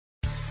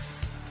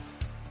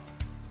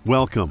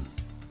Welcome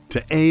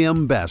to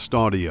AM Best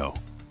Audio.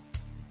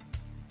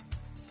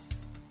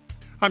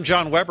 I'm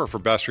John Weber for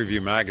Best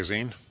Review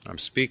Magazine. I'm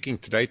speaking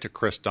today to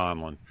Chris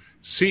Donelan,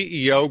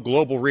 CEO,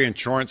 Global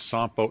Reinsurance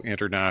Sompo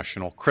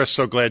International. Chris,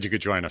 so glad you could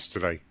join us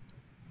today.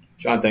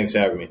 John, thanks for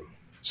having me.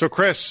 So,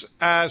 Chris,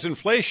 as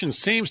inflation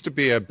seems to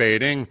be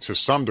abating, to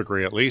some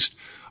degree at least,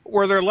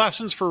 were there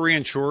lessons for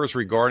reinsurers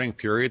regarding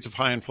periods of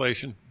high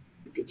inflation?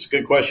 It's a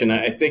good question.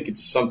 I think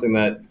it's something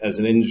that, as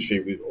an industry,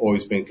 we've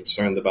always been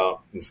concerned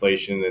about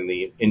inflation and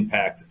the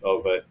impact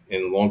of it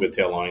in longer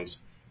tail lines.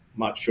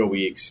 I'm not sure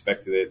we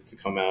expected it to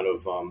come out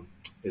of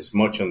as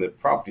much on the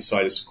property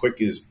side as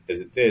quick as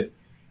it did,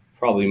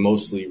 probably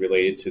mostly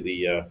related to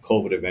the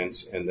COVID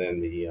events and then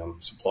the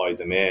supply,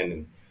 demand,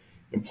 and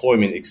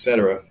employment, et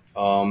cetera.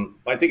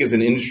 I think as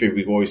an industry,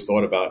 we've always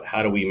thought about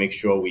how do we make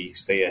sure we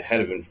stay ahead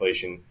of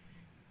inflation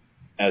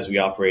as we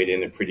operate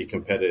in a pretty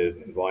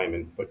competitive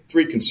environment. But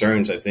three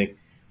concerns, I think: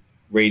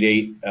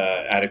 rate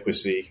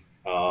adequacy,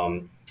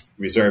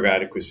 reserve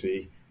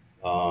adequacy,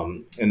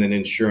 and then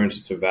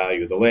insurance to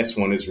value. The last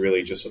one is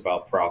really just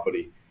about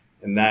property.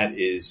 And that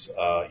is,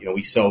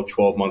 we sell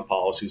 12-month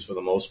policies for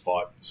the most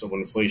part. So when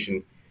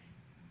inflation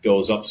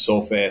goes up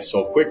so fast,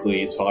 so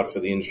quickly, it's hard for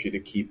the industry to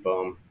keep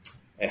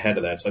ahead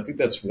of that. So I think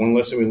that's one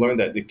lesson we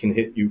learned, that it can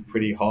hit you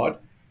pretty hard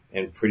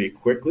and pretty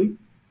quickly.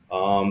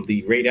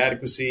 The rate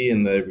adequacy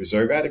and the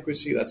reserve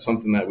adequacy, that's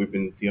something that we've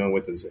been dealing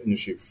with as an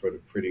industry for a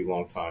pretty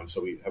long time.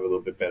 So we have a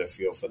little bit better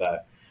feel for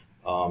that.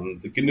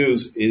 The good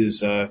news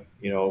is,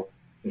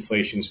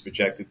 inflation is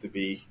projected to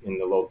be in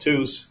the low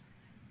twos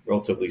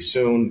relatively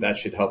soon. That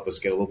should help us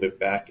get a little bit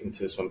back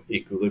into some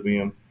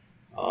equilibrium.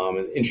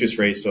 And interest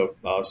rates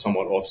are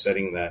somewhat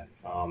offsetting that.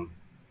 At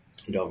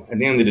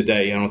the end of the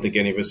day, I don't think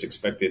any of us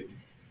expected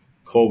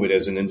COVID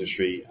as an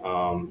industry,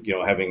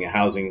 having a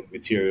housing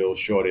material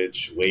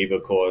shortage, labor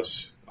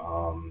costs,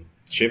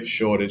 chip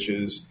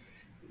shortages,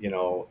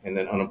 and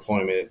then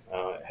unemployment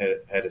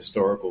had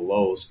historical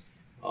lows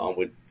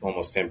with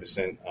almost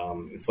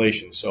 10%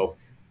 inflation. So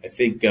I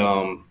think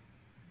the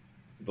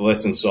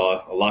lessons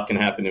are a lot can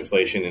happen in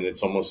inflation, and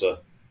it's almost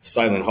a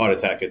silent heart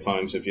attack at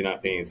times if you're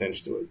not paying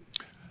attention to it.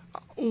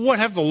 What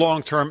have the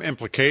long-term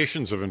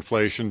implications of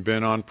inflation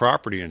been on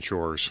property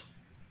insurers?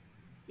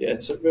 Yeah,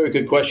 it's a very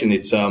good question.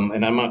 It's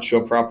and I'm not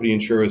sure property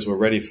insurers were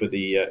ready for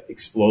the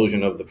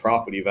explosion of the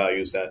property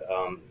values that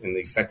and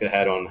the effect it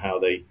had on how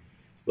they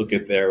look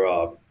at their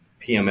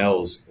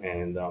PMLs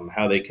and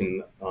how they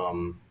can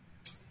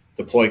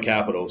deploy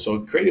capital. So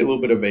it created a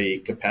little bit of a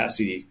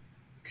capacity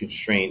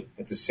constraint.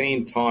 At the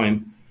same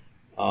time,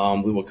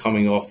 we were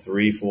coming off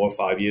 3, 4,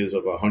 5 years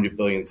of $100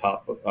 billion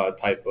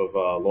type of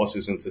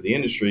losses into the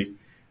industry.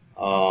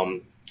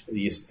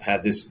 You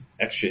had this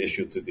extra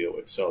issue to deal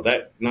with. So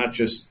that, not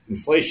just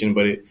inflation,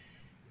 but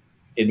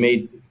it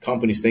made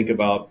companies think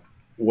about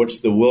what's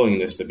the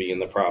willingness to be in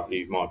the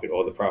property market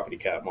or the property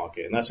cat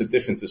market. And that's a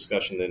different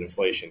discussion than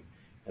inflation.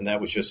 And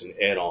that was just an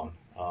add-on.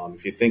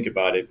 If you think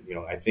about it,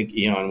 I think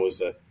Ian was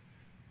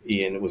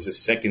the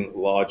second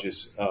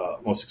largest,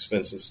 most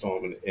expensive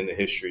storm in the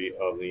history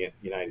of the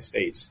United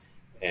States.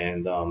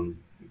 And,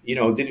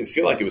 it didn't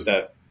feel like it was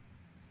that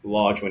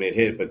large when it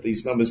hit, but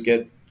these numbers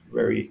get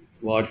very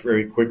large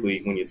very quickly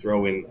when you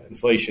throw in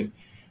inflation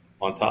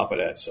on top of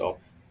that. So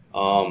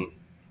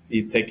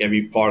you take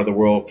every part of the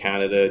world,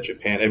 Canada,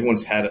 Japan,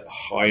 everyone's had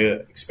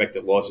higher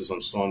expected losses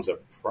on storms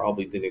that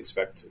probably didn't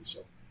expect to. So,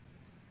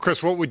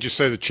 Chris, what would you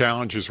say the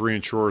challenges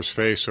reinsurers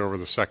face over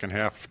the second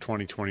half of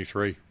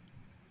 2023?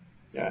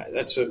 Yeah,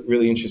 that's a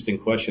really interesting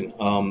question.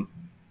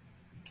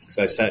 Because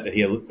I sat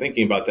here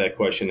thinking about that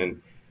question,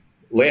 and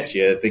last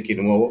year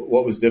thinking, well,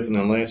 what was different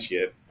than last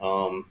year?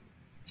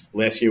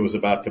 Last year was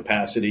about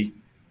capacity.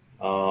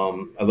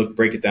 I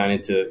break it down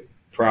into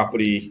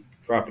property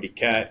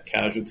cat,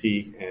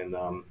 casualty, and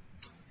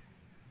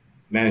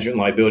management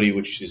liability,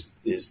 which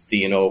is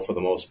D&O for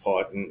the most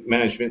part. And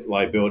management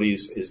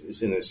liabilities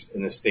is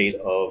in a state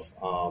of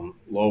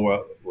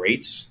lower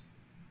rates,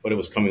 but it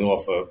was coming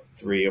off of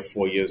 3 or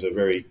 4 years of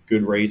very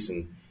good rates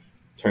and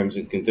terms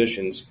and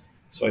conditions.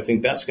 So I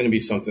think that's going to be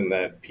something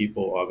that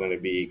people are going to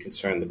be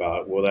concerned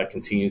about. Will that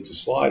continue to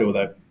slide, or will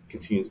that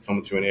continue to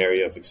come to an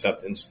area of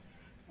acceptance?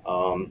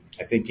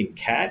 I think in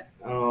cat,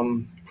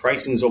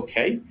 pricing's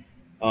okay.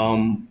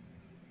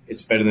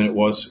 It's better than it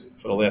was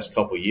for the last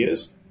couple of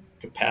years.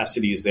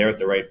 Capacity is there at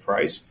the right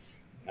price.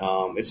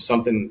 If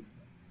something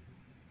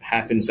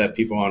happens that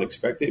people aren't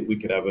expected, we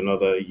could have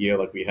another year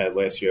like we had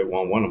last year at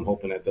 1/1. I'm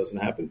hoping that doesn't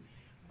happen.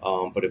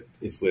 But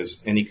if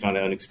there's any kind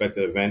of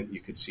unexpected event, you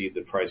could see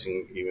the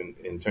pricing, even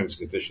in terms of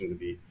condition, to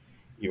be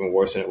even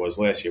worse than it was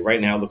last year.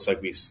 Right now, it looks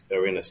like we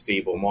are in a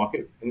stable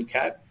market in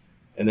cat.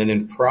 And then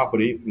in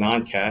property,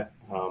 non-cat,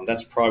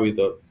 that's probably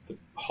the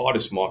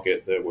hardest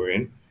market that we're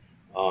in.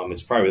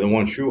 It's probably the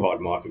one true hard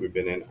market we've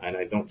been in, and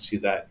I don't see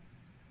that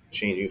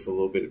changing for a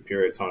little bit of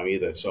period of time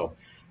either. So,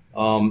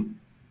 and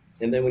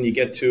then when you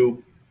get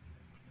to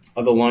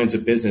other lines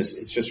of business,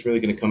 it's just really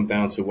going to come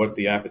down to what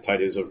the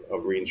appetite is of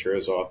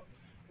reinsurers are,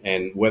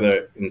 and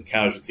whether in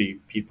casualty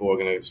people are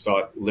going to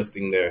start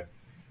lifting their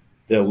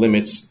their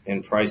limits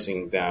and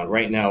pricing down.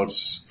 Right now,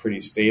 it's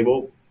pretty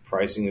stable.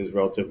 Pricing is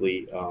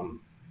relatively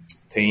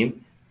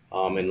tame,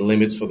 and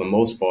limits for the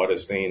most part are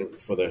staying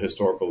for the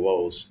historical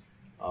lows.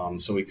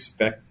 So we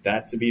expect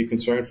that to be a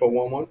concern for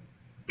 1/1,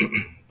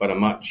 but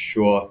I'm not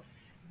sure.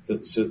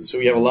 So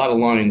we have a lot of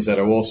lines that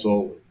are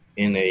also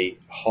in a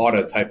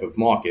harder type of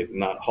market,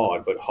 not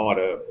hard, but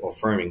harder or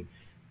firming,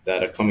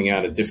 that are coming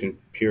out at different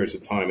periods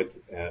of time.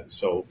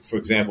 So, for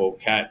example,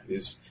 cat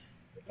is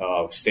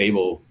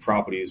stable,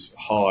 property is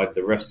hard.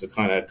 The rest are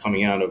kind of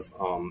coming out of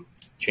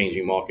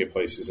changing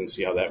marketplaces, and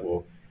see how that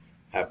will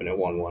happen at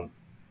 1/1.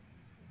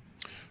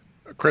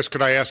 Chris,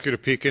 could I ask you to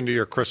peek into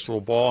your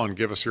crystal ball and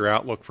give us your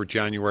outlook for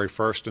January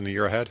 1st and the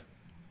year ahead?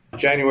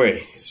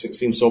 January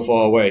seems so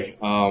far away,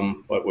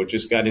 but we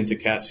just got into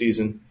cat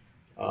season.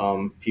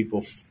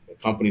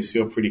 Companies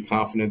feel pretty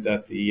confident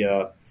that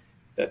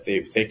that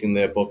they've taken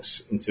their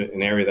books into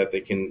an area that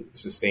they can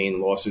sustain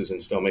losses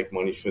and still make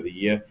money for the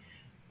year.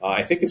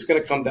 I think it's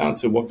going to come down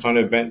to what kind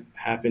of event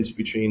happens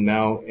between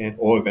now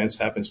or events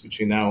happens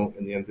between now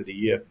and the end of the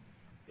year.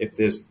 If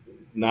there's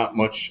not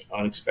much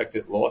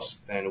unexpected loss,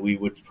 then we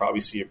would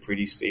probably see a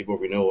pretty stable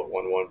renewal at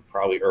 1/1,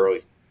 probably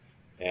early.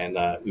 And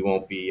we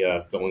won't be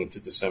going to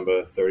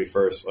December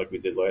 31st like we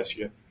did last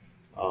year.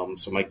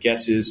 So my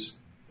guess is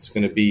it's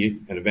going to be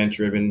an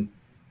event-driven,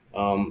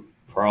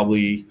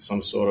 probably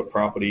some sort of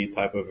property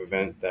type of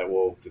event that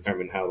will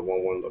determine how the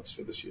 1/1 looks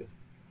for this year.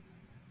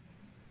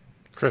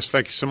 Chris,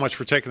 thank you so much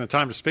for taking the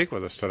time to speak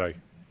with us today.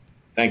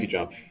 Thank you,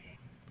 John.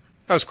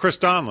 That was Chris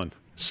Donelan,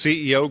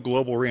 CEO,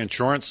 Global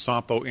Reinsurance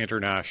Sompo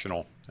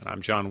International. And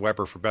I'm John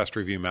Weber for Best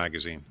Review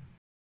Magazine.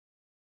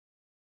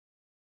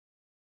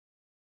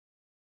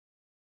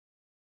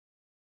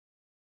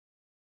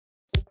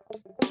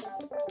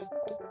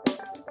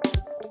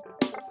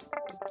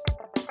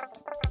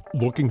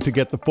 Looking to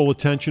get the full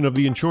attention of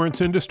the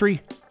insurance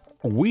industry?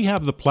 We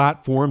have the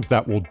platforms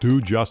that will do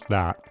just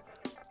that.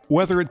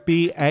 Whether it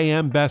be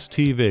AM Best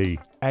TV,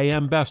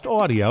 AM Best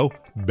Audio,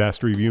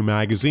 Best Review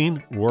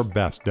Magazine, or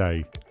Best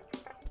Day.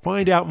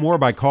 Find out more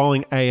by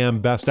calling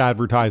AM Best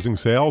Advertising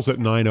Sales at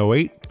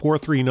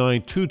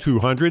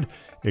 908-439-2200,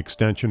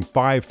 extension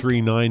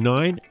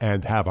 5399,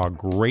 and have a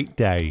great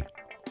day.